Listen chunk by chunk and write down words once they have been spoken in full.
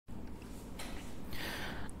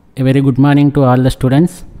A very good morning to all the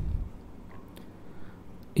students.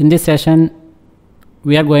 In this session,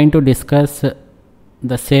 we are going to discuss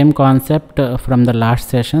the same concept from the last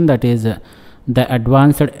session, that is the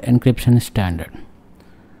advanced encryption standard.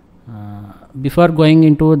 Before going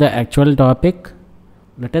into the actual topic,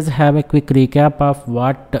 let us have a quick recap of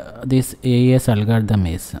what this AES algorithm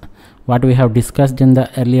is, what we have discussed in the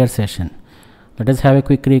earlier session. Let us have a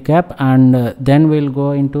quick recap, and then we'll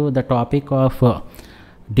go into the topic of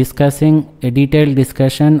discussing a detailed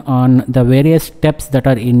discussion on the various steps that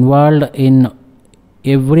are involved in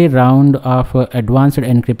every round of advanced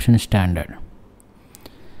encryption standard.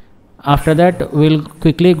 After that, we'll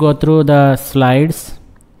quickly go through the slides,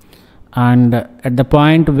 and at the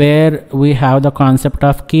point where we have the concept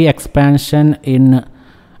of key expansion in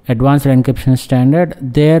advanced encryption standard,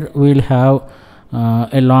 there we'll have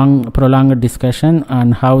a long prolonged discussion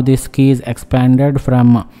on how this key is expanded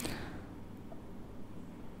from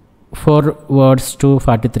 4 words to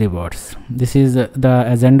 43 words. This is the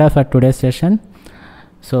agenda for today's session.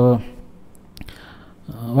 So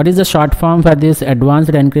what is the short form for this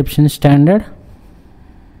advanced encryption standard?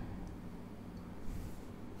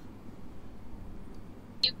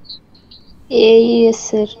 AES,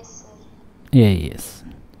 sir. AES.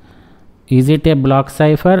 Is it a block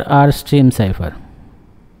cipher or stream cipher?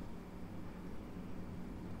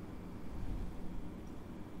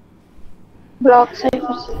 Block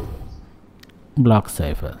cipher, sir. Block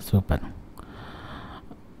cipher, super.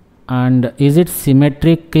 And is it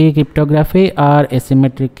symmetric key cryptography or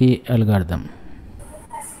asymmetric key algorithm?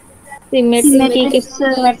 Symmetric,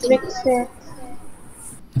 sir.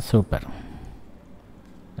 Super.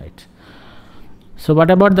 Right. So what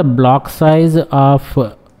about the block size of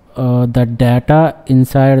the data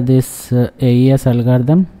inside this AES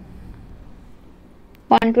algorithm?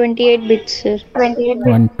 128 bits, sir.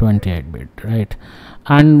 128 bit, right.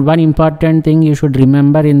 And one important thing you should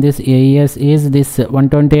remember in this AES is this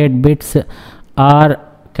 128 bits are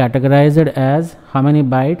categorized as how many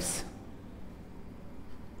bytes?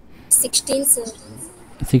 16, sir.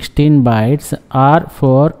 16 bytes are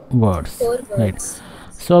 4 words. 4 words. Right.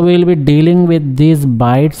 So we will be dealing with these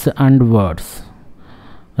bytes and words,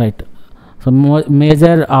 right. So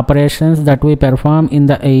major operations that we perform in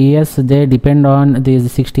the AES, they depend on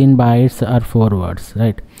these 16 bytes or 4 words,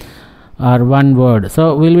 right, or 1 word.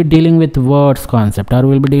 So we'll be dealing with words concept, or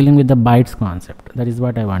we'll be dealing with the bytes concept. That is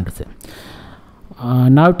what I want to say.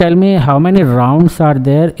 Now tell me, how many rounds are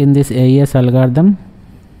there in this AES algorithm?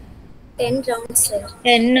 10 rounds, sir.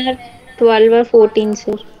 10 or 12 or 14,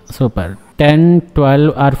 sir. Super. 10,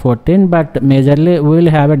 12 or 14, but majorly we will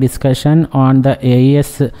have a discussion on the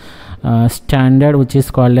AES standard, which is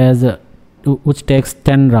called as which takes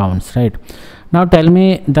 10 rounds, right. Now tell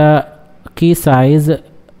me the key size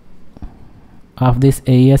of this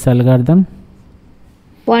AES algorithm.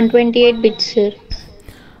 128 bits, sir.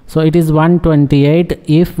 So it is 128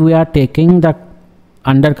 if we are taking the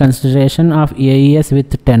under consideration of AES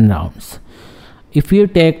with 10 rounds. If you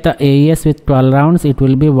take the AES with 12 rounds, it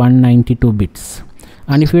will be 192 bits.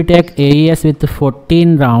 And if you take AES with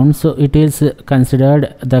 14 rounds, so it is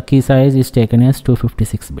considered, the key size is taken as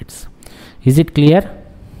 256 bits. Is it clear?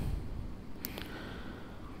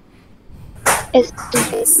 Yes,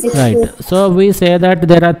 Right. So we say that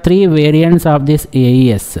there are 3 variants of this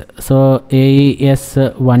AES. So AES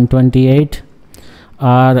 128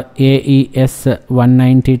 or AES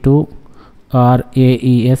 192 or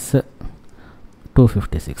AES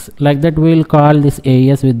 256. Like that we will call this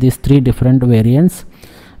AES with these 3 different variants,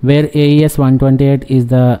 where AES 128 is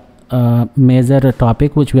the major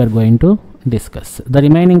topic which we are going to discuss. The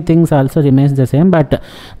remaining things also remains the same, but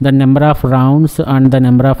the number of rounds and the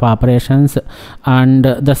number of operations and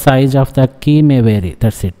the size of the key may vary.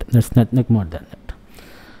 That's it. That's nothing more than that,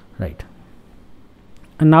 right.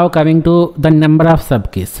 And now coming to the number of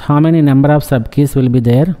subkeys. How many number of subkeys will be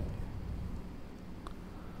there?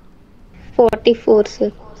 44,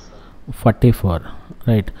 sir. 44,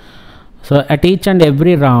 right. So at each and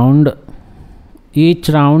every round, each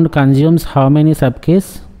round consumes how many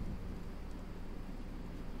subkeys?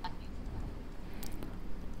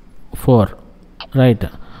 4, right.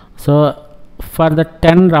 So for the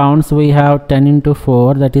 10 rounds, we have 10 into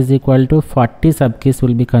 4, that is equal to 40 subkeys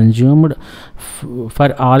will be consumed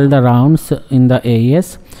for all the rounds in the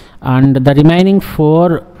AES, and the remaining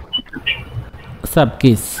 4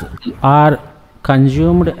 subkeys are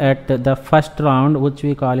consumed at the first round, which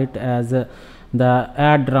we call it as the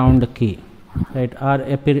add round key, right, or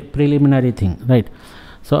a preliminary thing, right.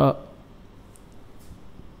 So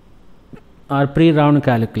or pre-round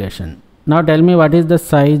calculation. Now tell me what is the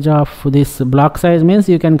size of this block size. Means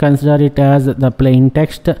you can consider it as the plain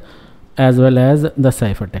text as well as the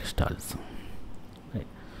ciphertext also. Right.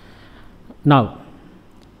 Now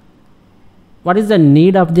what is the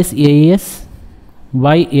need of this AES?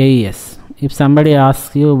 Why AES? If somebody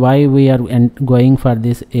asks you why we are going for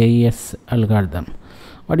this AES algorithm,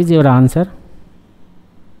 what is your answer?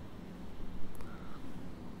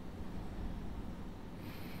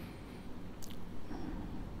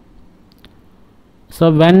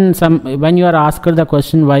 So when you are asked the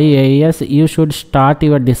question why AES, you should start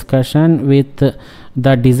your discussion with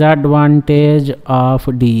the disadvantage of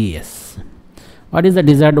DES. What is the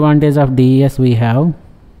disadvantage of DES we have?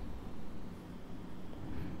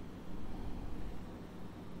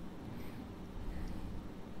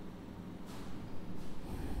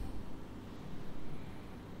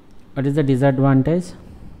 What is the disadvantage?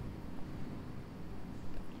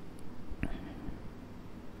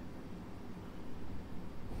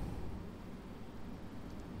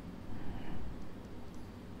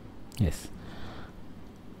 Yes,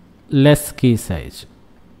 less key size.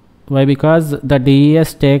 Why? Because the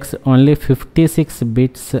DES takes only 56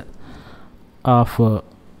 bits of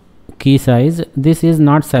key size. This is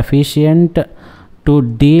not sufficient to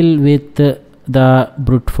deal with the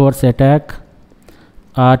brute force attack,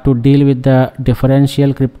 or to deal with the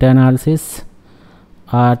differential cryptanalysis,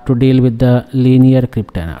 or to deal with the linear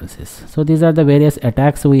cryptanalysis. So these are the various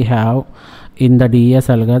attacks we have in the DES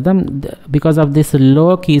algorithm. Because of this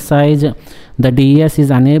low key size, the DES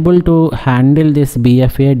is unable to handle this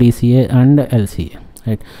BFA, DCA and LCA.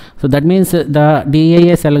 Right. So that means the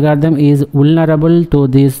DES algorithm is vulnerable to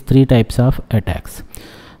these three types of attacks.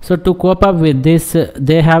 So to cope up with this,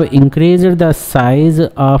 they have increased the size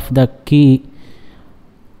of the key,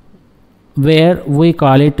 where we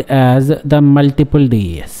call it as the multiple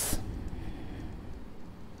DES.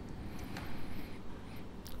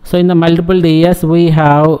 So in the multiple DES we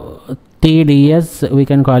have TDS, we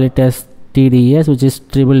can call it as TDS, which is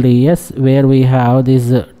triple DES, where we have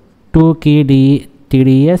this 2 key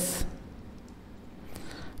TDS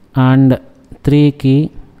and 3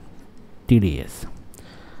 key TDS.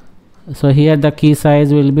 So here the key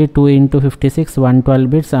size will be 2 into 56, 112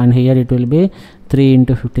 bits, and here it will be 3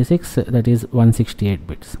 into 56, that is 168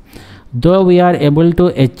 bits. Though we are able to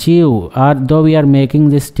achieve, or though we are making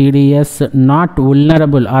this TDS not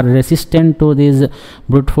vulnerable or resistant to this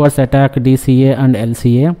brute force attack DCA and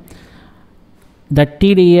LCA, the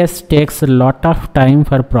TDS takes a lot of time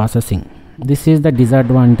for processing. This is the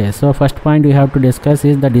disadvantage. So first point we have to discuss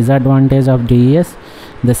is the disadvantage of DES.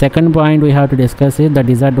 The second point we have to discuss is the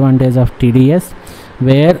disadvantage of TDS,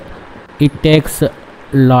 where it takes a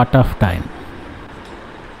lot of time.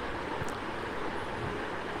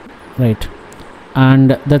 Right.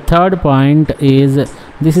 And the third point is,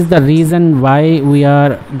 this is the reason why we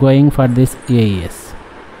are going for this AES.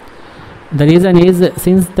 The reason is,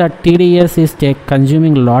 since the TDS is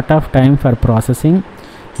consuming a lot of time for processing,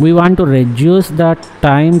 we want to reduce the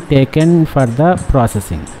time taken for the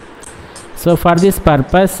processing. So for this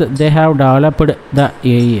purpose they have developed the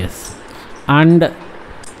AES, and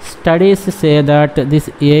studies say that this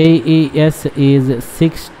AES is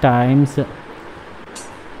 6 times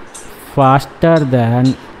faster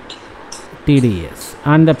than TDS,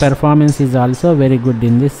 and the performance is also very good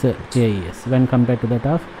in this AES when compared to that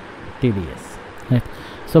of TDS. Right.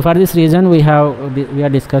 So for this reason we are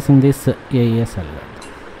discussing this AES algorithm.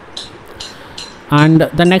 And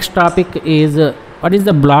the next topic is what is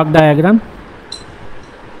the block diagram?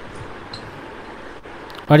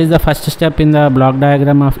 What is the first step in the block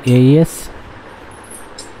diagram of AES?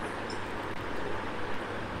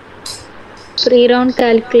 Pre-round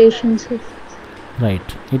calculations. Right,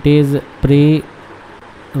 it is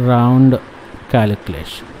pre-round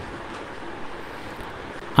calculation,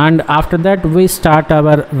 and after that we start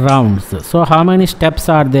our rounds. So how many steps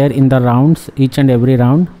are there in the rounds, each and every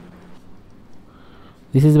round?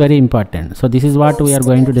 This is very important. So this is what we are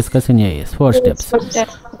going to discuss in AES. 4 steps.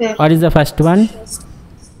 What is the first one?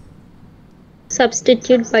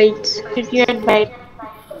 Substitute bytes.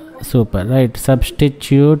 Super, right.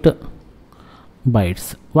 Substitute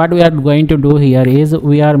bytes. What we are going to do here is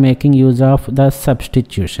we are making use of the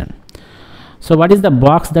substitution. So what is the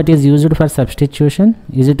box that is used for substitution?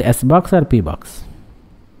 Is it S box or P box?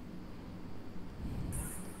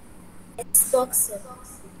 S box.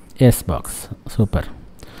 S box. Super.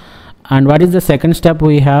 And what is the second step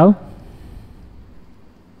we have?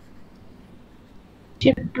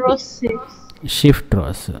 Shift rows. Shift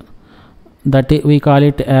rows. That we call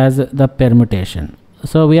it as the permutation.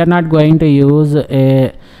 So we are not going to use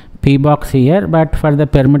a p box here, but for the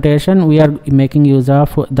permutation we are making use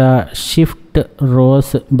of the shift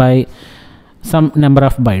rows by some number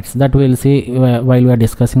of bytes. That we will see while we are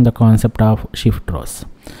discussing the concept of shift rows.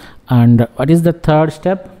 And what is the third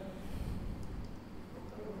step?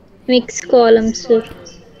 Mix columns, sir.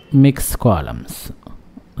 Mix columns,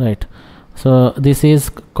 right? So this is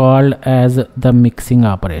called as the mixing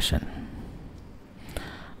operation.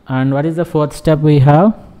 And what is the fourth step we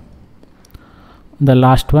have? The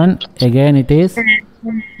last one, again it is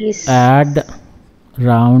add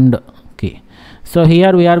round key. So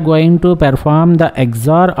here we are going to perform the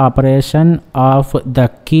XOR operation of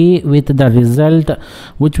the key with the result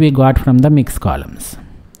which we got from the mix columns,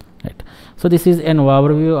 right? So this is an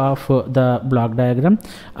overview of the block diagram,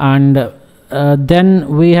 and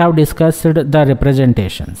then we have discussed the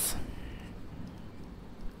representations.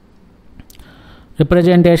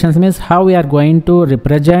 Representations means how we are going to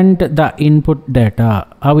represent the input data,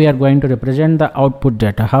 how we are going to represent the output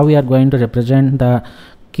data, how we are going to represent the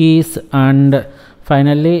keys, and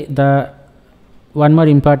finally the one more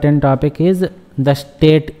important topic is the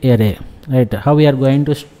state array, right? How we are going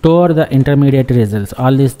to store the intermediate results.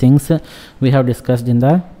 All these things we have discussed in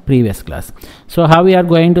the previous class. So how we are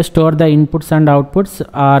going to store the inputs and outputs,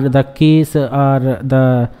 or the keys, or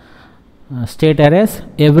the state arrays,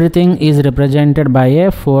 everything is represented by a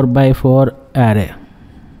 4x4 array,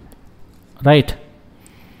 right?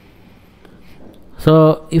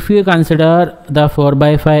 So if you consider the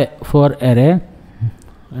 4x4 array,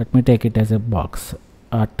 let me take it as a box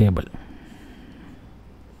or table.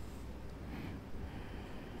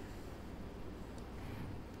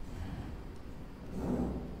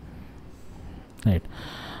 Right.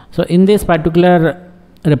 So in this particular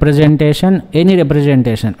representation, any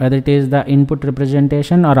representation, whether it is the input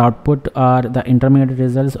representation or output or the intermediate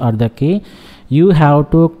results or the key, you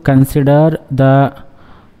have to consider the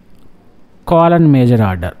column measure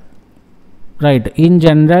order, right? In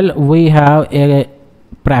general, we have a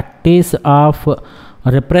practice of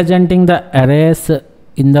representing the arrays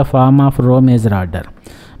in the form of row measure order,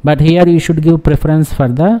 but here you should give preference for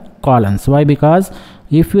the columns. Why? Because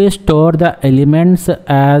if you store the elements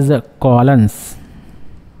as columns,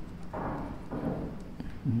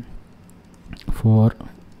 4,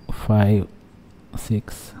 5,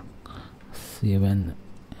 6, 7,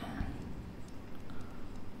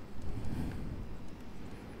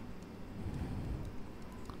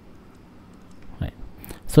 right.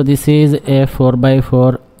 So this is a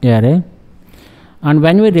 4x4 array, and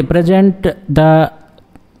when we represent the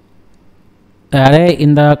array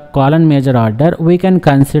in the column measure order, we can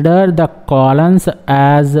consider the columns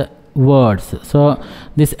as words. So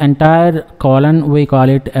this entire column we call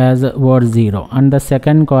it as word 0, and the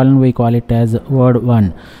second column we call it as word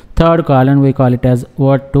 1, third column we call it as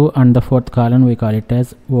word 2, and the fourth column we call it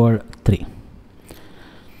as word 3.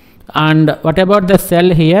 And what about the cell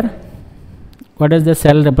here? What does the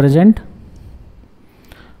cell represent?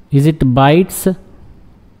 Is it bytes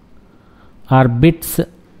or bits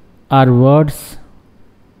or words?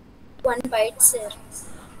 1 byte, sir.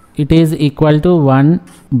 It is equal to 1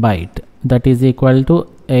 byte, that is equal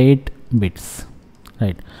to 8 bits,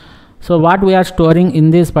 right? So what we are storing in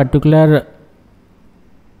this particular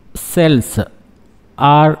cells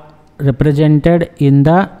are represented in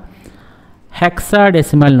the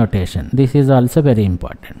hexadecimal notation. This is also very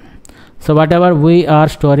important. So whatever we are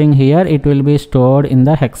storing here, it will be stored in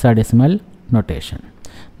the hexadecimal notation.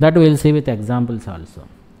 That we will see with examples also,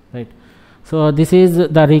 right? So this is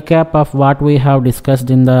the recap of what we have discussed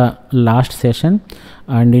in the last session,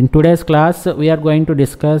 and in today's class we are going to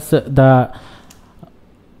discuss the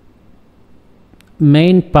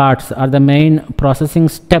main parts or the main processing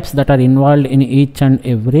steps that are involved in each and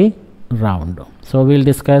every round. So we will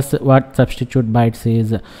discuss what substitute bytes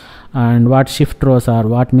is, and what shift rows are,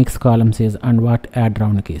 what mix columns is, and what add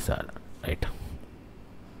round keys are, right?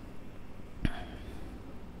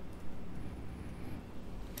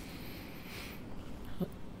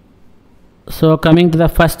 So coming to the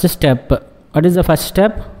first step, what is the first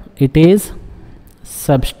step? It is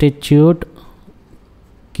substitute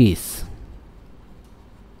keys,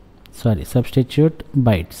 substitute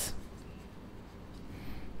bytes.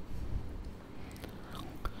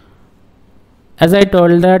 As I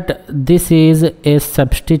told that this is a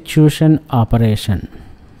substitution operation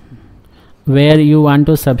where you want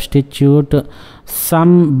to substitute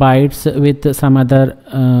some bytes with some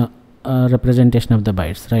other representation of the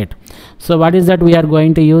bytes, right? So what is that we are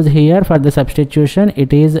going to use here for the substitution?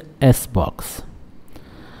 It is S box.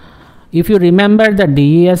 If you remember the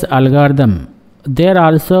DES algorithm, there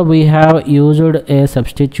also we have used a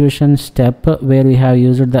substitution step where we have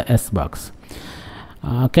used the S box.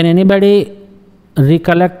 Can anybody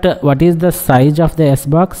recollect what is the size of the S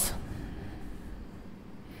box?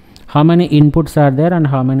 How many inputs are there and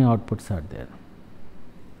how many outputs are there?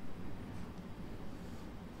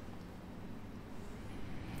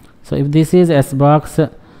 So if this is S box,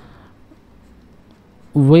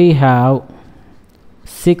 we have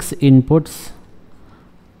 6 inputs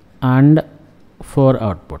and 4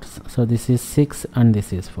 outputs. So this is 6 and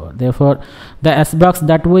this is 4. Therefore, the S box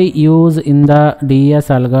that we use in the DES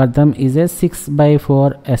algorithm is a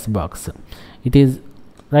 6x4 S box. It is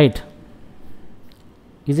right.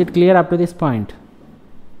 Is it clear up to this point?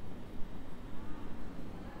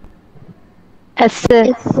 Yes, sir.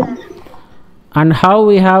 Yes, sir. And how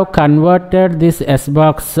we have converted this S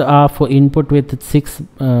box of input with 6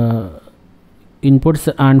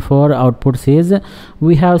 inputs and 4 outputs is,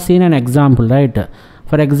 we have seen an example, right?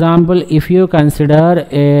 For example, if you consider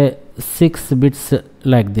a 6 bits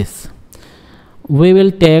like this, we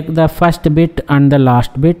will take the first bit and the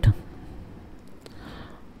last bit,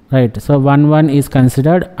 right? So 1 1 is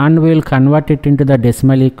considered and we will convert it into the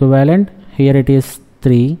decimal equivalent. Here it is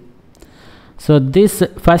 3. So this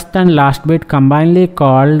first and last bit combinedly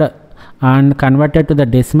called and converted to the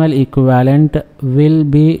decimal equivalent will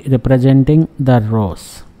be representing the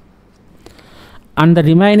rows, and the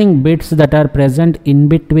remaining bits that are present in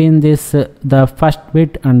between this the first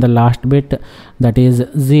bit and the last bit, that is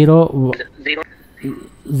 0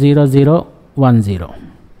 0 0 1 0,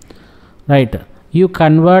 right? You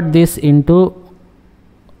convert this into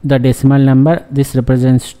the decimal number. This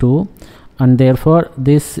represents 2, and therefore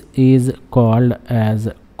this is called as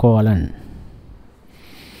colon,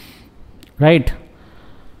 right?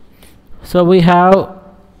 So we have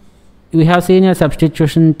seen a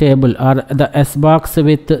substitution table or the S box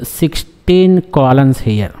with 16 columns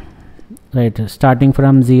here, right, starting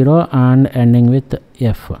from 0 and ending with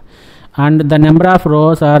F, and the number of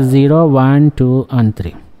rows are 0 1 2 and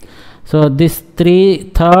 3. So this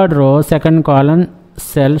third row, second column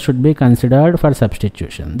cell should be considered for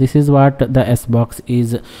substitution. This is what the S box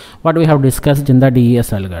is, what we have discussed in the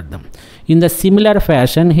DES algorithm. In the similar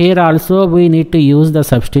fashion, here also we need to use the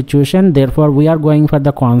substitution. Therefore, we are going for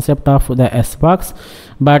the concept of the S box.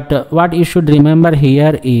 But what you should remember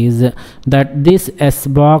here is that this S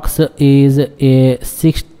box is a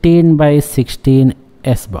 16 by 16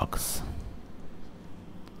 S box,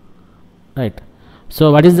 right? So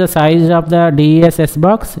what is the size of the DES S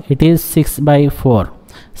box? It is 6 by 4,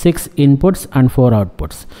 6 inputs and 4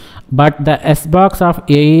 outputs. But the S box of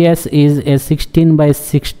AES is a 16 by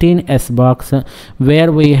 16 S box where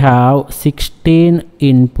we have 16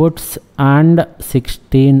 inputs and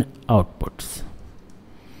 16 outputs,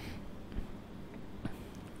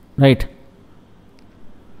 right?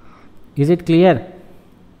 Is it clear?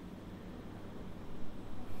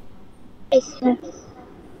 Yes, sir.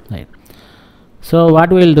 Right. So what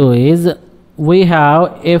we will do is, we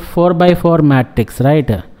have a 4 by 4 matrix,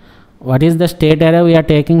 right? What is the state array we are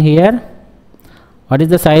taking here? What is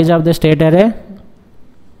the size of the state array?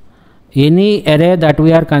 Any array that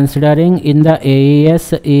we are considering in the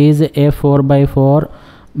AES is a 4 by 4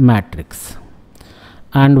 matrix.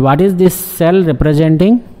 And what is this cell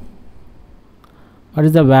representing? What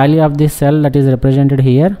is the value of this cell that is represented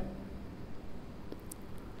here?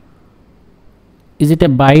 Is it a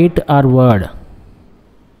byte or word?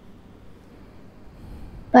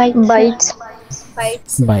 Bytes.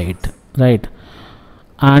 Byte, right?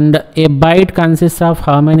 And a byte consists of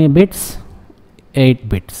how many bits? 8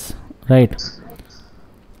 bits, right?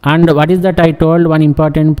 And what is that I told? One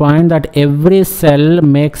important point, that every cell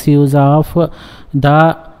makes use of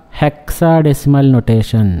the hexadecimal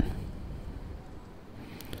notation.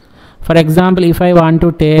 For example, if I want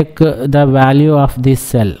to take the value of this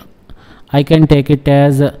cell, I can take it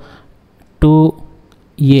as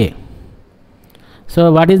 2a. So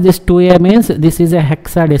what is this 2a means? This is a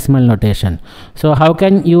hexadecimal notation. So how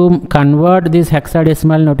can you convert this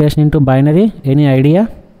hexadecimal notation into binary? Any idea?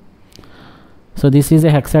 So this is a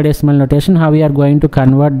hexadecimal notation. How we are going to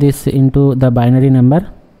convert this into the binary number?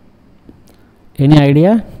 Any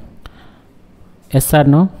idea? Yes or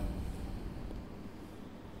no?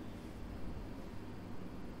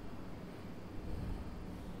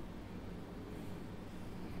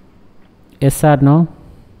 Yes or no?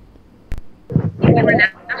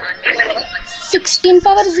 16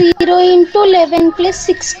 power 0 into 11 plus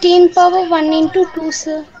 16 power 1 into 2,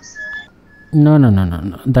 sir. No.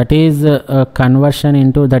 That is a conversion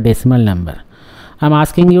into the decimal number. I am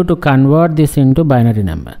asking you to convert this into binary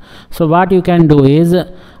number. So what you can do is,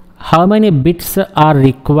 how many bits are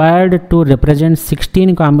required to represent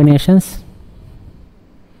 16 combinations?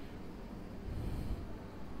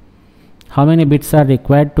 how many bits are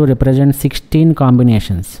required to represent 16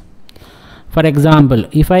 combinations? For example,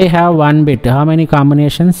 if I have 1 bit, how many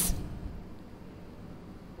combinations?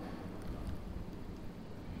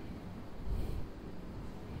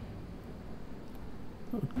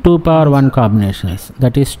 Two power 1 combinations,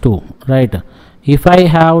 that is 2, right? If I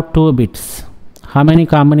have 2 bits, how many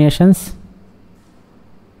combinations?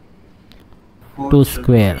 2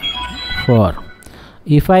 square, 4.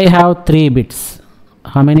 If I have 3 bits,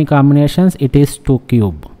 how many combinations? It is 2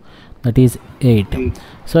 cube, that is 8.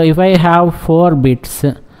 So if I have 4 bits,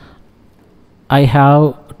 I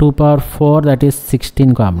have 2 power 4, that is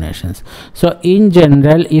 16 combinations. So in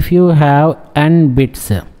general, if you have n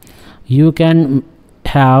bits, you can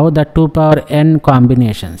have the 2 power n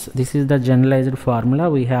combinations. This is the generalized formula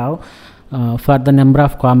we have for the number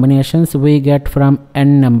of combinations we get from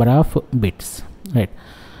n number of bits, right?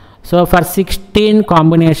 So for 16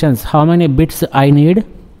 combinations, how many bits I need?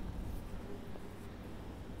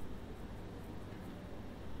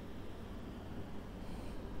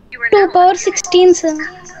 Two power 16, sir.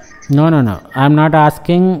 No, I am not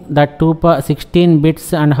asking the 2 power 16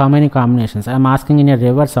 bits and how many combinations. I am asking in a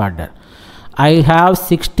reverse order. I have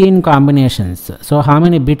 16 combinations, so how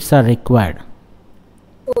many bits are required?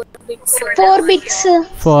 4 bits. 4 bits.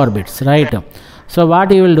 4 bits, right? So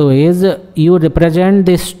what you will do is, you represent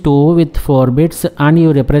this 2 with 4 bits and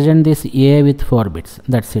you represent this A with 4 bits.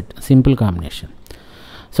 That's it, simple combination.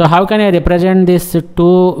 So how can I represent this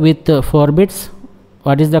 2 with 4 bits?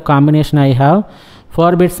 What is the combination I have?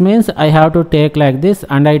 4 bits means I have to take like this,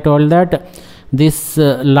 and I told that this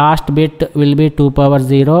last bit will be 2 power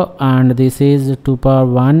 0, and this is 2 power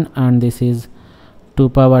 1, and this is 2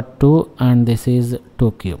 power 2, and this is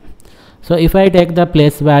 2 cube. So if I take the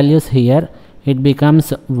place values here, it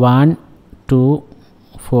becomes 1, 2,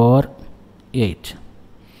 4, 8,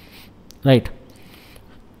 right?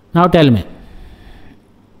 Now tell me,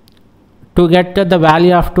 to get the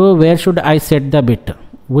value of 2, where should I set the bit?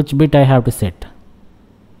 Which bit I have to set?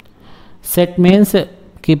 Set means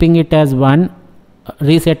keeping it as 1,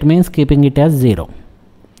 reset means keeping it as 0.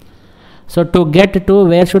 So to get to,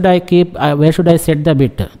 where should I keep, where should I set the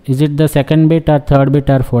bit? Is it the second bit or third bit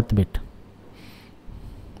or fourth bit?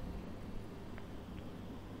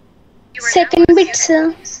 Second bit,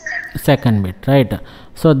 sir. Second bit, right?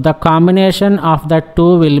 So the combination of the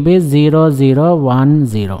 2 will be 0, 0, 1,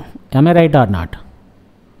 0. Am I right or not?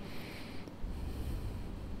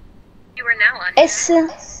 Yes, sir.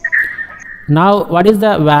 Now what is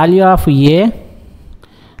the value of A?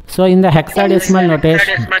 So in the hexadecimal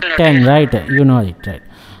notation, 10, right? You know it, right?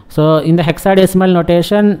 So in the hexadecimal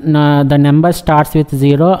notation, the number starts with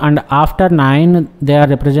 0, and after 9 they are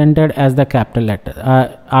represented as the capital letter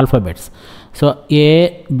alphabets. So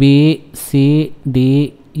A, B, C,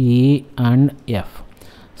 D, E and F.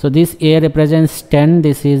 So this A represents 10,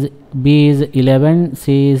 this is B is 11,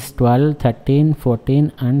 C is 12, 13,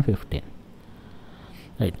 14 and 15.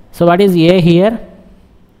 Right. So what is A here?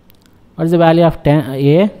 What is the value of 10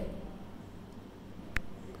 A?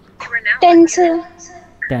 10, sir.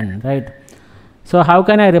 10, right? So how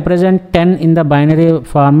can I represent 10 in the binary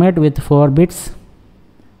format with 4 bits?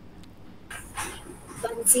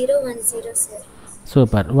 1010, sir.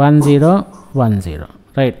 Super. 1010,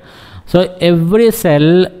 right? So every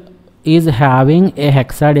cell is having a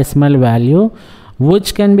hexadecimal value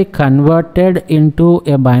which can be converted into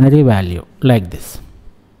a binary value like this.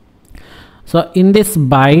 So in this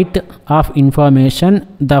byte of information,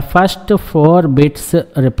 the first 4 bits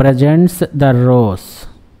represents the rows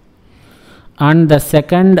and the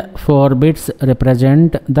second 4 bits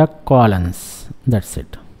represent the columns. That's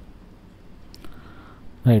it,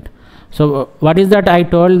 right? So what is that? I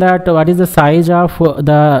told that what is the size of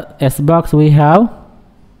the S box we have?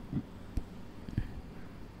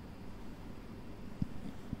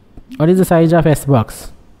 What is the size of S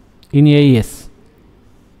box in AES?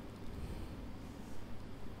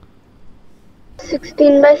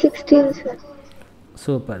 16 by 16, sir.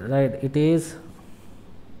 Super, right? It is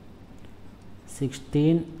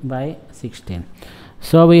 16 by 16.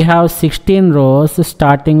 So we have 16 rows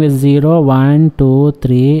starting with 0, 1, 2,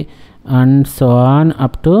 3 and so on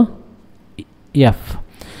up to F.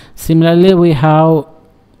 Similarly, we have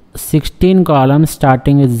 16 columns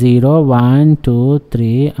starting with 0, 1, 2,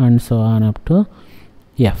 3 and so on up to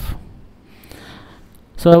F.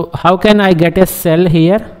 So how can I get a cell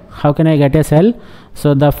here? How can I get a cell?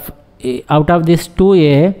 So the out of this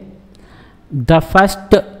 2A, the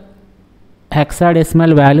first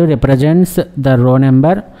hexadecimal value represents the row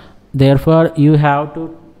number. Therefore, you have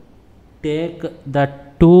to take the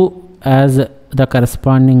 2 as the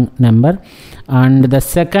corresponding number, and the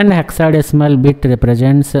second hexadecimal bit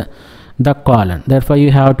represents the column. Therefore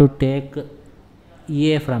you have to take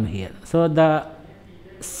A from here. So the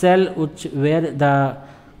cell where the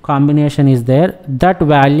combination is there, that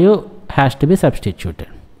value has to be substituted.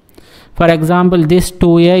 For example, this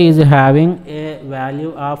 2A is having a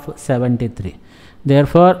value of 73.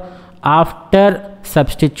 Therefore after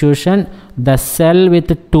substitution, the cell with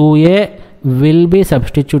 2A will be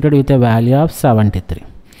substituted with a value of 73.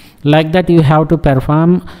 Like that you have to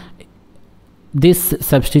perform this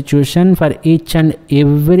substitution for each and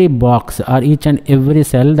every box or each and every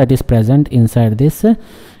cell that is present inside this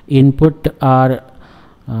input or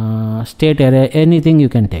state array, anything you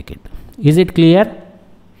can take it. Is it clear?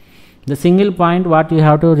 The single point what you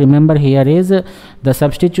have to remember here is the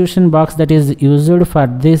substitution box that is used for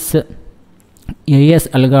this AES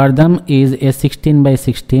algorithm is a 16 by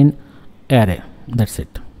 16 array. That's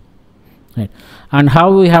it. Right. And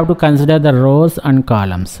how we have to consider the rows and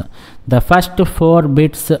columns. The first 4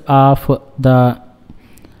 bits of the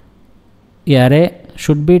array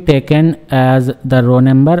should be taken as the row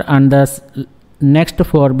number, and the next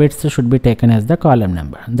 4 bits should be taken as the column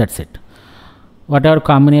number. That's it. Whatever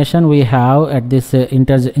combination we have at this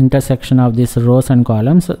intersection of these rows and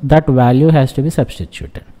columns, that value has to be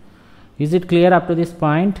substituted. Is it clear up to this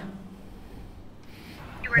point?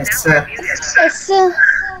 Yes, sir. Yes, sir.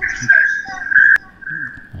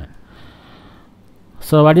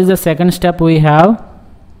 So what is the second step we have?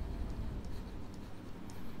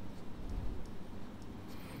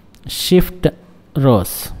 Shift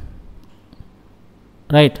rows.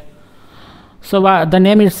 Right. So the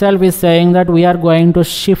name itself is saying that we are going to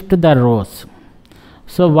shift the rows.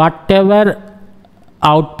 So whatever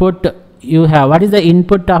output you have, what is the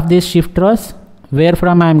input of these shift rows? Where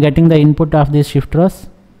from I am getting the input of these shift rows?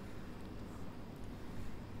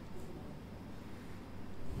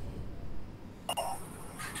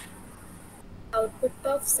 Output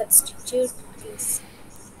of substitute is.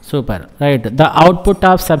 Super, right. The output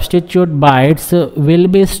of substitute bytes will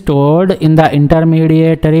be stored in the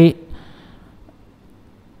intermediary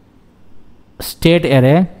state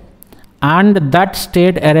array, and that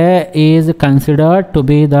state array is considered to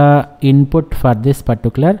be the input for this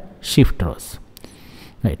particular shift rows.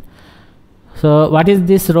 Right. So what is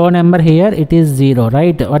this row number here? It is 0,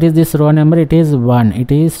 right? What is this row number? It is 1,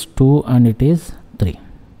 it is 2, and it is 3.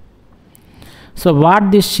 So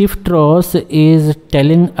what this shift rows is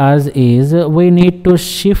telling us is we need to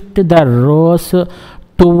shift the rows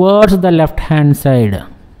towards the left hand side.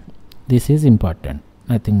 This is important,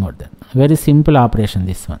 nothing more than. Very simple operation,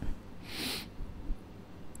 this one.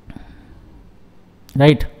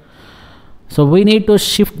 Right. So we need to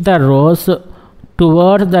shift the rows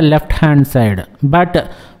towards the left hand side.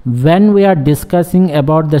 But when we are discussing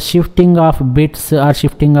about the shifting of bits or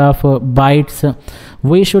shifting of bytes,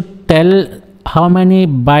 we should tell how many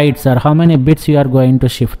bytes or how many bits you are going to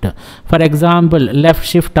shift. For example, left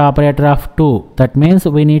shift operator of 2, that means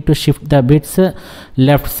we need to shift the bits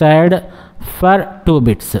left side for 2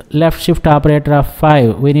 bits. Left shift operator of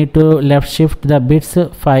 5, we need to left shift the bits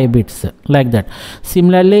 5 bits, like that.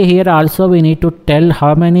 Similarly here also we need to tell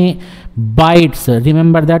how many bytes.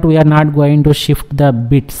 Remember that we are not going to shift the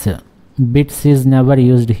bits. Bits is never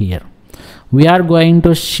used here. We are going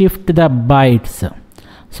to shift the bytes.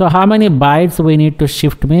 So how many bytes we need to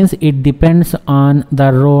shift means it depends on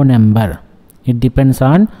the row number. It depends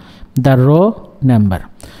on the row number.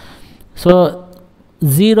 So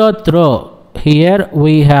 0th row, here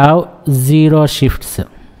we have 0 shifts.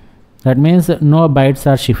 That means no bytes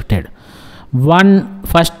are shifted.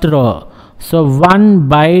 First row, so 1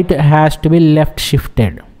 byte has to be left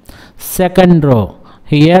shifted. Second row,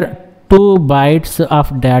 here 2 bytes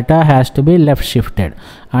of data has to be left shifted.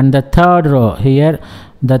 And the third row, here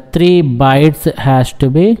the 3 bytes has to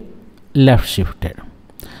be left shifted.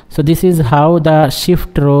 So this is how the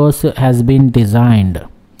shift rows has been designed.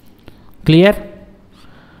 Clear?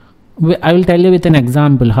 I will tell you with an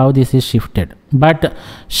example how this is shifted. But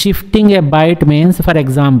shifting a byte means, for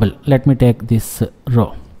example, let me take this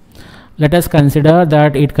row. Let us consider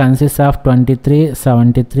that it consists of 23,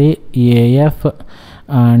 73, AF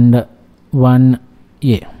and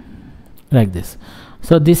 1A, like this.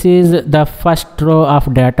 So this is the first row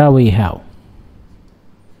of data we have.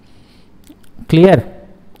 Clear?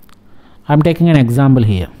 I am taking an example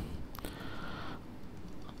here.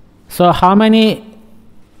 So how many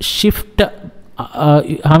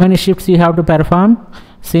how many shifts you have to perform?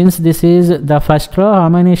 Since this is the first row, how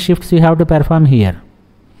many shifts you have to perform here?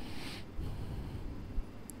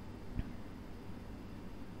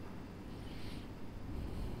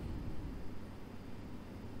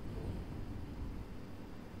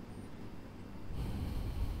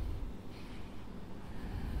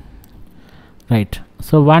 right?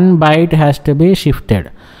 So one byte has to be shifted.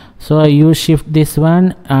 So you shift this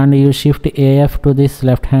one and you shift AF to this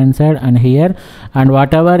left hand side and here, and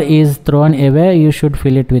whatever is thrown away you should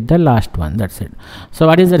fill it with the last one. That's it. So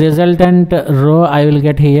what is the resultant row I will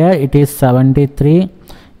get here? It is 73,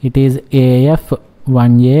 it is AF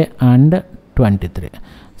 1A and 23.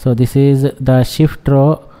 So this is the shift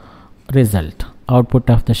row result, output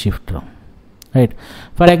of the shift row, right?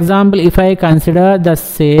 For example, if I consider the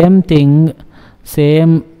same thing,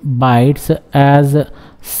 same bytes as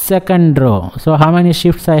second row, so how many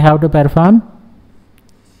shifts I have to perform?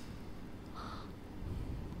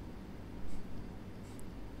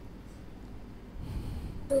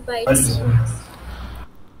 Two bytes.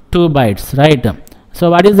 2 bytes, right?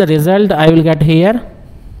 So what is the result I will get here?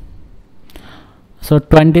 So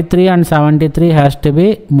 23 and 73 has to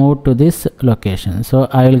be moved to this location. So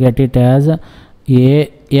I will get it as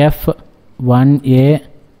AF 1A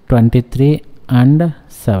 23 and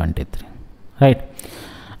 73, right?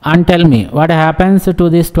 And tell me what happens to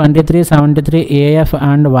this 23, 73, AF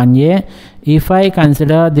and 1A if I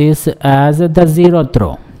consider this as the 0th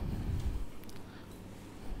row.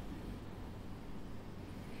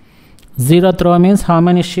 0th row means how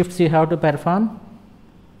many shifts you have to perform?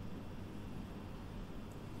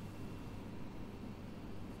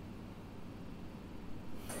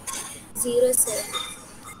 0, sir.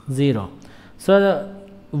 0. So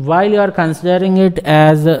while you are considering it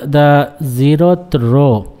as the 0th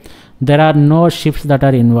row, there are no shifts that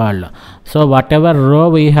are involved. So whatever row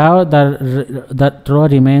we have, that row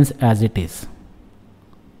remains as it is,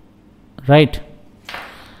 right?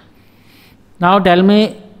 Now tell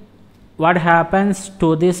me what happens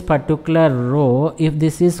to this particular row if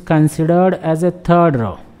this is considered as a 3rd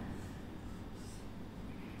row.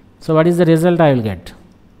 So what is the result I will get?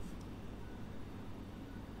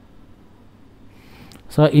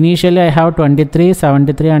 So initially I have 23,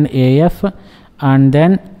 73 and AF and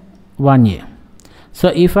then 1A. So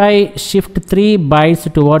if I shift 3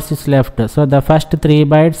 bytes towards its left, so the first 3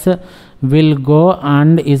 bytes will go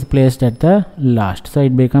and is placed at the last. So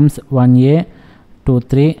it becomes 1A,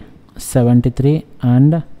 23, 73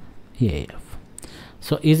 and AF.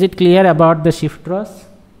 So is it clear about the shift rows?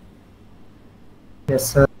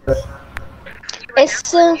 Yes, sir. Yes,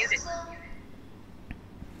 sir.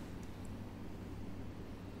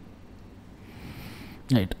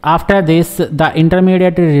 Right. After this, the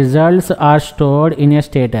intermediate results are stored in a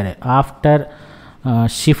state array. After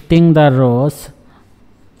shifting the rows,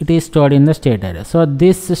 it is stored in the state array. So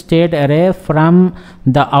this state array from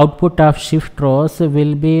the output of shift rows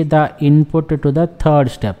will be the input to the 3rd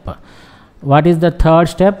step. What is the 3rd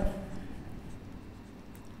step?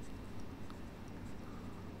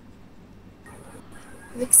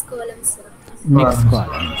 Mix columns, sir. Mix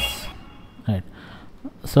columns. Right.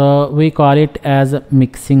 So we call it as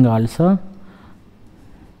mixing also.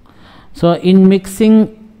 So in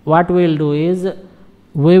mixing, what we will do is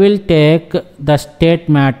we will take the state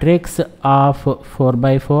matrix of 4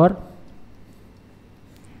 by 4.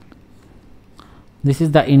 This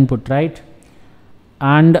is the input, right?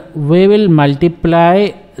 And we will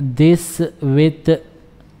multiply this with a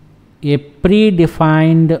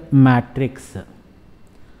predefined matrix.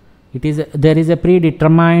 There is a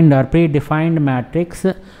predetermined or predefined matrix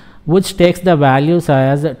which takes the values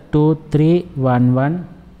as 2, 3, 1, 1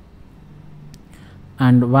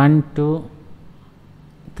 and 1, 2,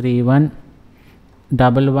 3, 1,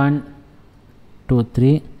 1, 1, 2,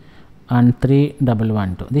 3 and 3, 1,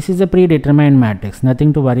 1, 2. This is a predetermined matrix,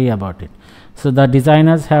 nothing to worry about it. So the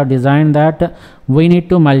designers have designed that we need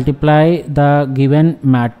to multiply the given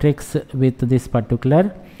matrix with this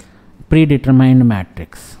particular predetermined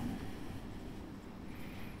matrix.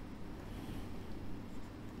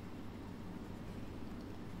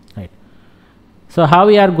 So how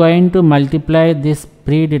we are going to multiply this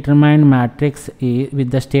predetermined matrix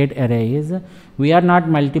with the state array is, we are not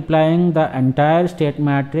multiplying the entire state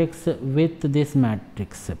matrix with this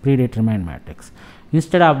matrix, predetermined matrix.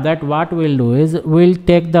 Instead of that, what we will do is, we will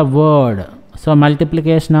take the word, so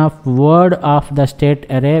multiplication of word of the state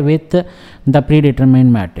array with the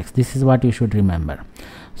predetermined matrix. This is what you should remember.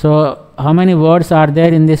 So how many words are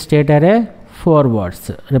there in this state array? 4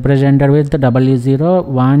 words represented with the W0,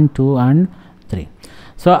 1, 2 and 3.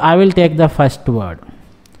 So I will take the first word.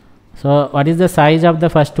 So what is the size of the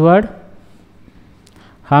first word?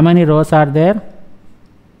 How many rows are there?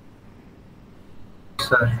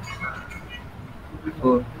 Sir.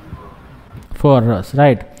 4. 4 rows,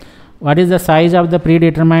 right? What is the size of the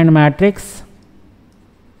predetermined matrix?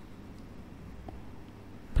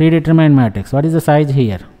 Predetermined matrix, what is the size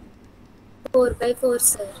here? 4 by 4,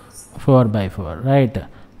 sir. 4 by 4, right?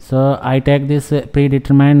 So I take this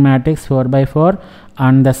predetermined matrix 4 by 4,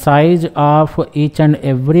 and the size of each and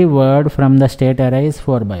every word from the state array is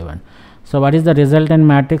 4 by 1. So what is the resultant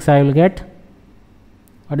matrix I will get?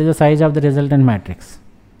 What is the size of the resultant matrix?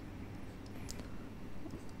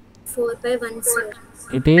 4 by 1, sir.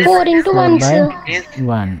 It is 4 into 1, by sir.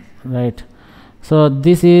 1, right? So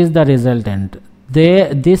this is the resultant.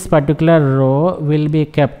 This particular row will be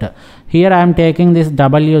kept. Here I am taking this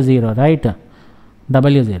W0, right?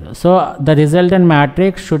 W0. So the resultant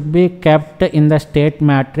matrix should be kept in the state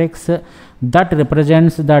matrix that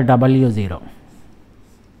represents the W0.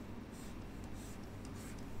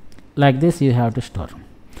 Like this you have to store.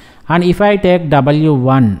 And if I take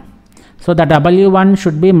W1, so the W1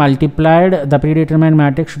 should be multiplied, the predetermined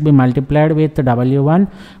matrix should be multiplied with W1,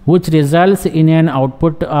 which results in an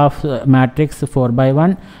output of matrix 4 by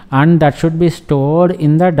 1, and that should be stored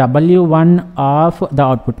in the W1 of the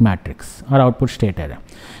output matrix or output state array.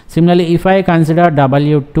 Similarly, if I consider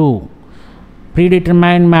W2,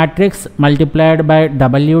 predetermined matrix multiplied by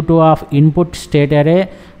W2 of input state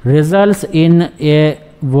array results in a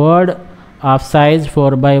word of size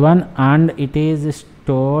 4 by 1, and it is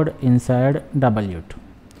stored inside W2.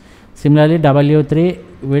 Similarly,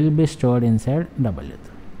 W3 will be stored inside W3.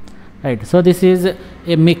 Right. So this is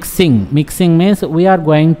a mixing. Mixing means we are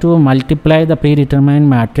going to multiply the predetermined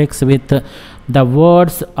matrix with the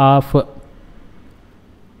words of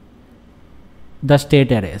the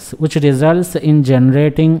state arrays, which results in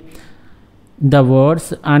generating the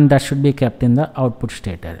words, and that should be kept in the output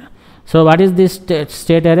state array. So what is this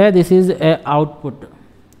state array? This is a output.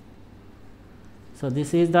 So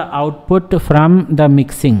this is the output from the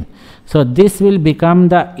mixing. So this will become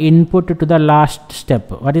the input to the last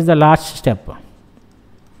step. What is the last step? What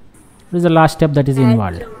is the last step that is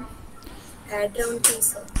involved? Add round key,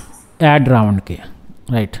 sir. Add round key.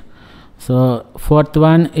 Right. So fourth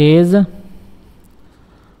one is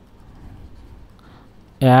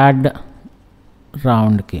add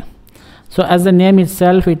round key. So as the name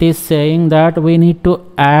itself, it is saying that we need to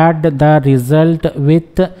add the result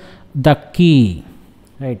with the key,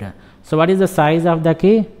 right? So what is the size of the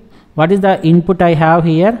key? What is the input I have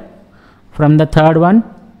here from the third one?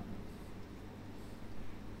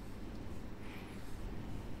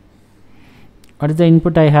 What is the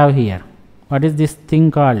input I have here? What is this thing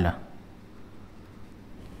called?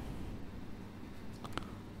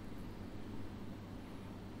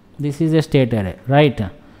 This is a state array, right?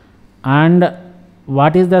 And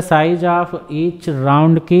what is the size of each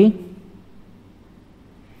round key?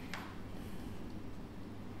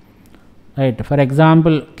 Right. For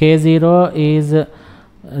example, K0 is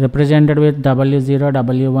represented with W0,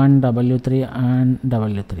 W1, W3 and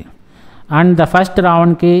W3. And the first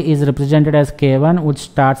round key is represented as K1, which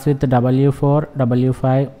starts with W4,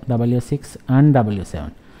 W5, W6 and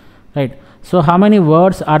W7. Right. So how many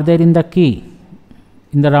words are there in the key,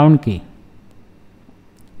 in the round key?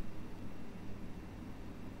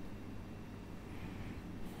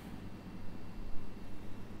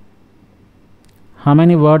 How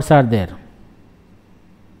many words are there?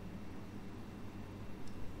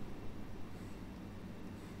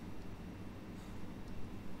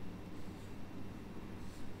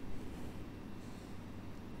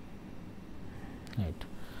 Right.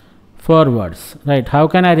 4 words. Right. How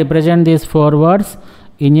can I represent these 4 words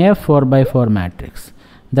in a 4 by 4 matrix?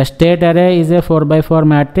 The state array is a 4 by 4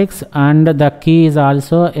 matrix, and the key is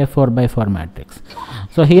also a 4 by 4 matrix.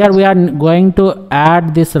 So here we are going to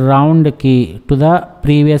add this round key to the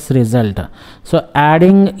previous result. So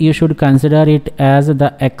adding, you should consider it as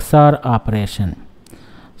the XOR operation.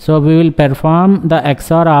 So we will perform the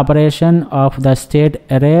XOR operation of the state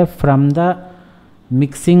array from the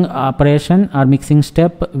mixing operation or mixing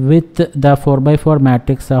step with the 4 by 4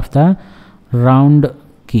 matrix of the round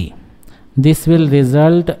key. This will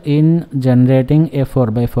result in generating a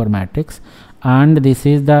 4 by 4 matrix, and this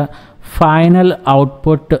is the final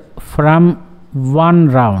output from one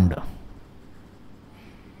round.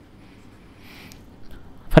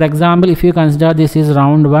 For example, if you consider this is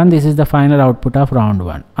round 1, this is the final output of round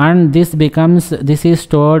 1, and this is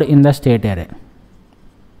stored in the state array,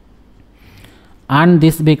 and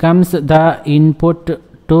this becomes the input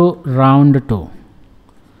to round 2,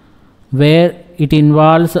 where it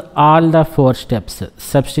involves all the 4 steps: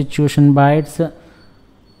 substitution bytes,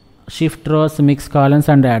 shift rows, mix columns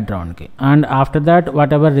and add round key. And after that,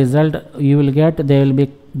 whatever result you will get, they will be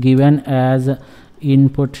given as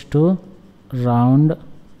input to round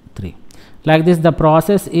 3. Like this, the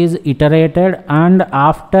process is iterated, and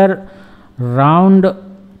after round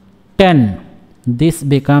 10, this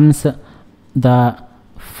becomes the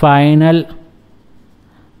final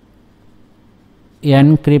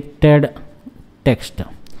encrypted text.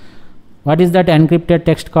 What is that encrypted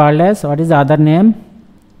text called as? What is the other name?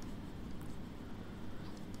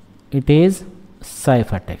 It is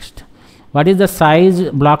ciphertext. What is the size,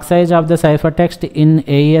 block size of the ciphertext in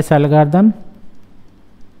AES algorithm?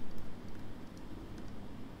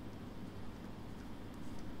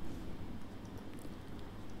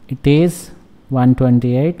 It is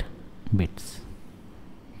 128 bits.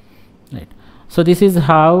 Right. So this is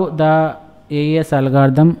how the AES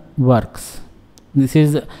algorithm works. This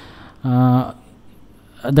is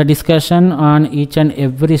the discussion on each and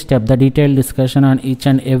every step, the detailed discussion on each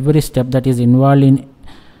and every step that is involved in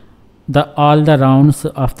all the rounds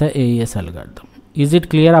of the AES algorithm. Is it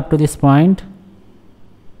clear up to this point?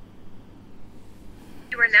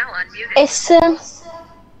 You are now unmuted. Yes, sir.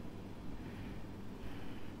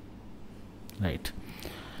 Right.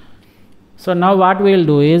 So now what we will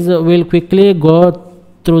do is we'll quickly go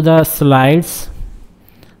through the slides,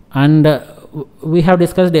 and we have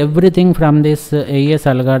discussed everything from this AES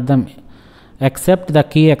algorithm except the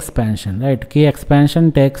key expansion, right? Key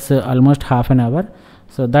expansion takes almost half an hour,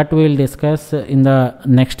 so that we will discuss in the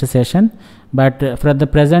next session. But for the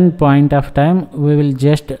present point of time, we will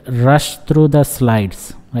just rush through the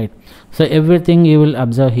slides, right? So everything you will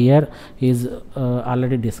observe here is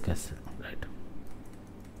already discussed.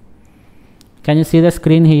 Can you see the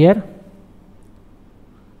screen here?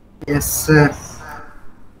 Yes, sir.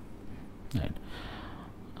 Right.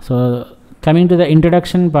 So coming to the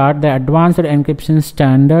introduction part, the advanced encryption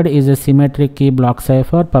standard is a symmetric key block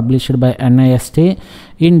cipher published by NIST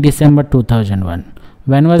in December 2001.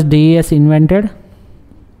 When was DES invented?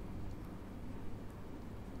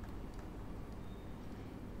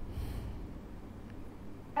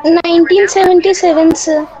 In 1977,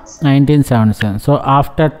 sir. 1977. So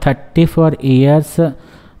after 34 years,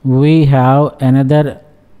 we have another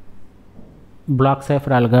block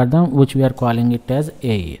cipher algorithm which we are calling it as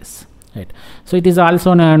AES. Right. So it is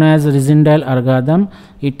also known as Rizindale algorithm.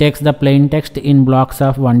 It takes the plain text in blocks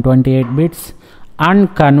of 128 bits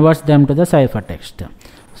and converts them to the ciphertext.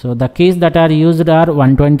 So the keys that are used are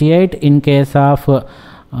 128 in case of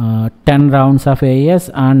 10 rounds of AES,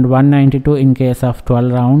 and 192 in case of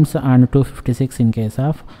 12 rounds, and 256 in case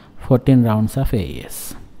of 14 rounds of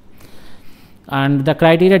AES. And the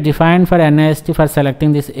criteria defined for NIST for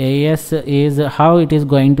selecting this AES is how it is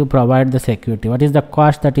going to provide the security, what is the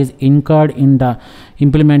cost that is incurred in the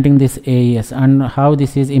implementing this AES, and how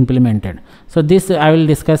this is implemented. So this I will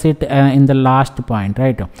discuss it in the last point,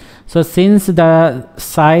 right? So since the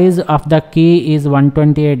size of the key is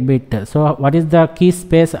 128 bit, so what is the key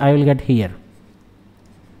space I will get here?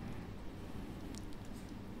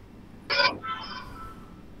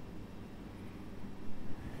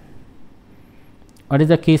 What is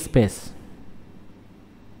the key space?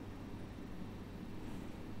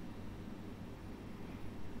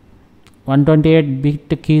 (128)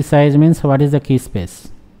 bit key size means what is the key space?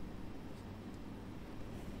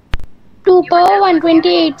 2 power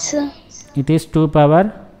 128, sir. It is 2 power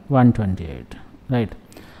 128, right?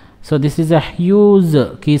 So this is a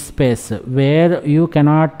huge key space where you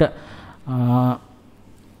cannot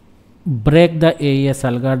break the AES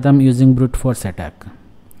algorithm using brute force attack.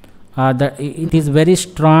 It is very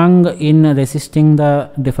strong in resisting the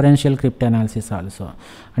differential cryptanalysis also,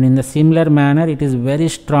 and in the similar manner it is very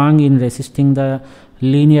strong in resisting the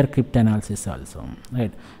linear cryptanalysis also,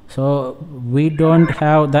 right? So we don't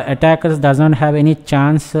have, the attackers does not have any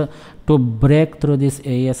chance to break through this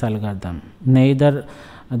AES algorithm. Neither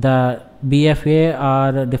the BFA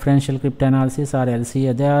or differential cryptanalysis or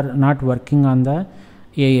LCA, they are not working on the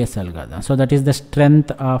AES algorithm. So that is the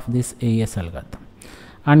strength of this AES algorithm.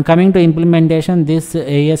 And coming to implementation, this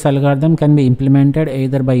AES algorithm can be implemented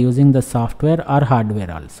either by using the software or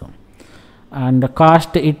hardware also. And the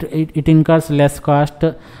cost, it incurs less cost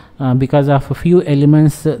because of a few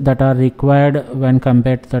elements that are required when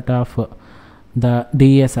compared to that of the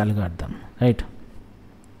DES algorithm, right?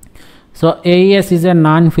 So AES is a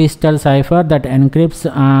non-feasible cipher that encrypts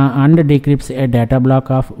and decrypts a data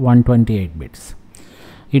block of 128 bits.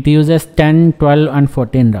 It uses 10, 12 and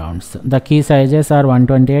 14 rounds. The key sizes are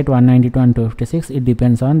 128, 192 and 256. It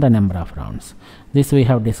depends on the number of rounds. This we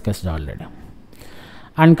have discussed already.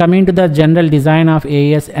 And coming to the general design of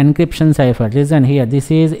AES encryption cipher, listen here, this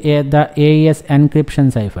is the AES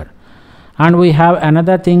encryption cipher. And we have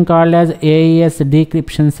another thing called as AES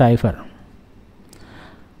decryption cipher,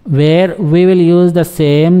 where we will use the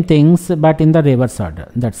same things but in the reverse order.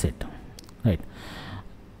 That's it, right?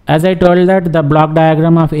 As I told that the block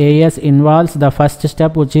diagram of AES involves the first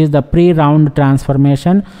step, which is the pre-round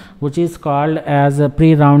transformation, which is called as a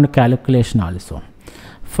pre-round calculation also.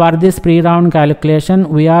 For this pre-round calculation,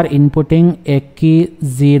 we are inputting a key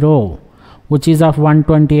 0, which is of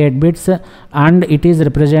 128 bits, and it is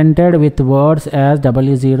represented with words as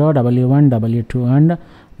W0, W1, W2 and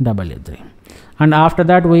W3. And after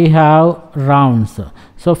that we have rounds.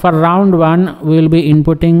 So for round 1 we will be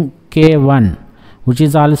inputting K1, which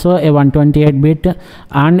is also a 128 bit,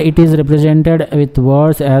 and it is represented with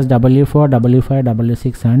words as W4, W5,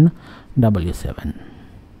 W6 and W7.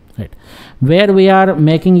 Right. Where we are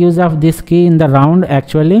making use of this key in the round,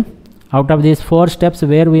 actually out of these 4 steps,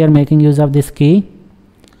 where we are making use of this key?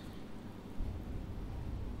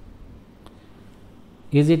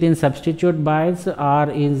 Is it in substitute bytes,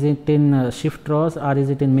 or is it in shift rows, or is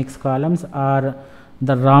it in mixed columns, or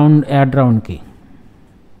the round add round key?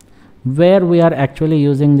 Where we are actually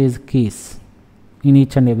using these keys in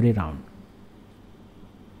each and every round?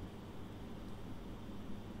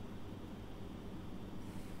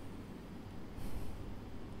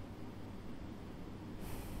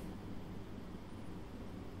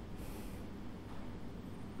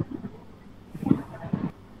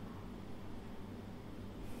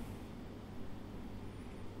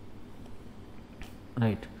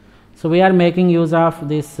 Right. So we are making use of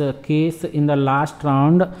these keys in the last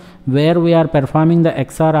round, where we are performing the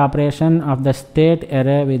XOR operation of the state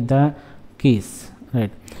array with the keys. Right.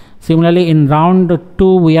 Similarly, in round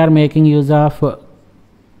 2 we are making use of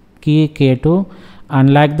key K2,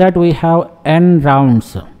 and like that we have n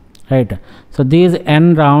rounds. Right. So these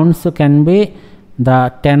n rounds can be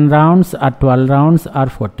the 10 rounds or 12 rounds or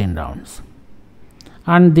 14 rounds,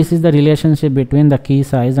 and this is the relationship between the key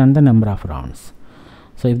size and the number of rounds.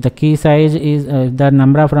 So if the key size is, if the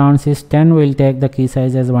number of rounds is 10, we will take the key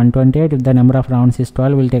size as 128. If the number of rounds is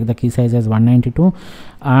 12, we will take the key size as 192.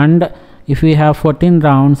 And if we have 14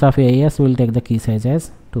 rounds of AES, we will take the key size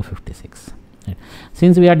as 256. Right.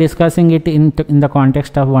 Since we are discussing it in the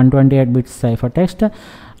context of 128-bit ciphertext,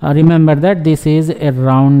 remember that this is a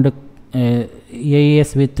round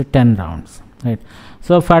AES with 10 rounds. Right.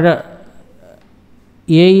 So for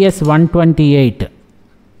AES 128,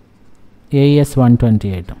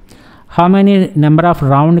 how many number of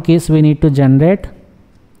round keys we need to generate?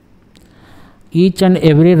 Each and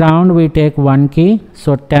every round we take one key,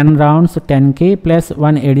 so 10 rounds 10 key plus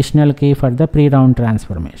one additional key for the pre-round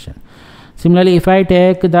transformation. Similarly, if I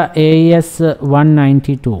take the AES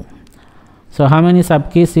 192, so how many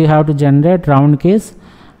sub keys you have to generate, round keys?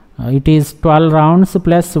 It is 12 rounds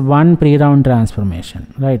plus one pre-round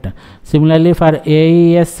transformation, right? Similarly, for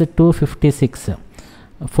AES 256,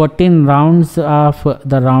 14 rounds of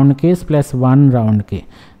the round keys plus one round key.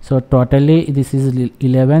 So totally this is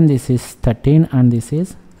 11, this is 13 and this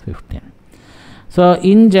is 15. So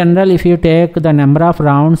in general, if you take the number of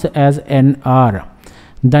rounds as NR,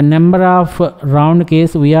 the number of round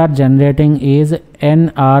keys we are generating is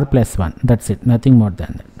NR plus 1. That's it, nothing more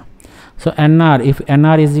than that. So NR, if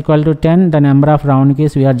NR is equal to 10, the number of round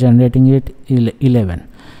keys we are generating it 11.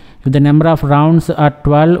 If the number of rounds are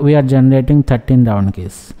 12, we are generating 13 round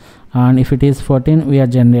keys, and if it is 14, we are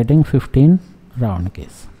generating 15 round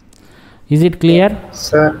keys. Is it clear?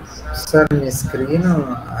 Sir, my screen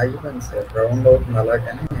icon sir, round out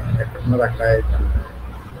malakani ekkunna rakka icon.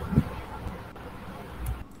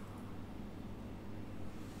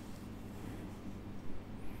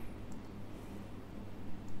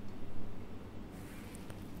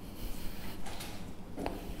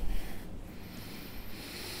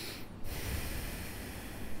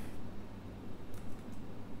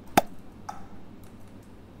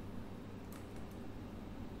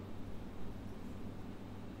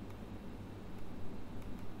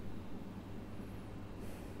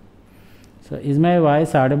 So is my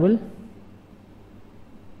voice audible?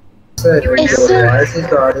 Sir, your Yes, sir. voice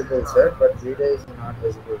is audible, sir, but video is not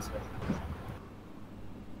visible, sir.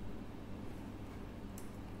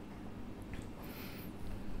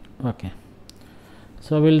 Okay.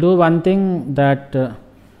 So we'll do one thing, that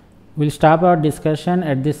we'll stop our discussion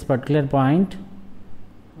at this particular point.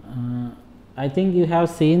 I think you have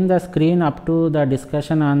seen the screen up to the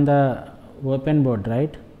discussion on the open board,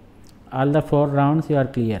 right? All the 4 rounds you are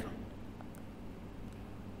clear.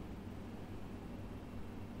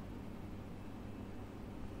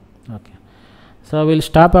 Okay. So we'll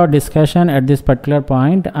stop our discussion at this particular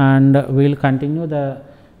point, and we'll continue the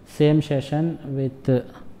same session with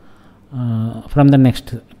from the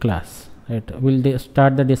next class. Right. We'll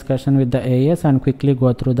start the discussion with the AES and quickly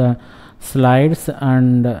go through the slides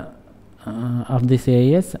and of this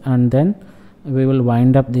AES, and then we will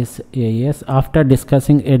wind up this AES after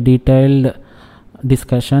discussing a detailed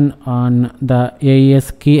discussion on the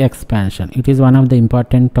AES key expansion. It is one of the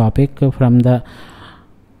important topic from the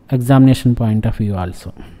examination point of view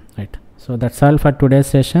also, right? So that's all for today's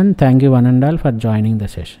session. Thank you one and all for joining the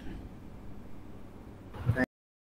session.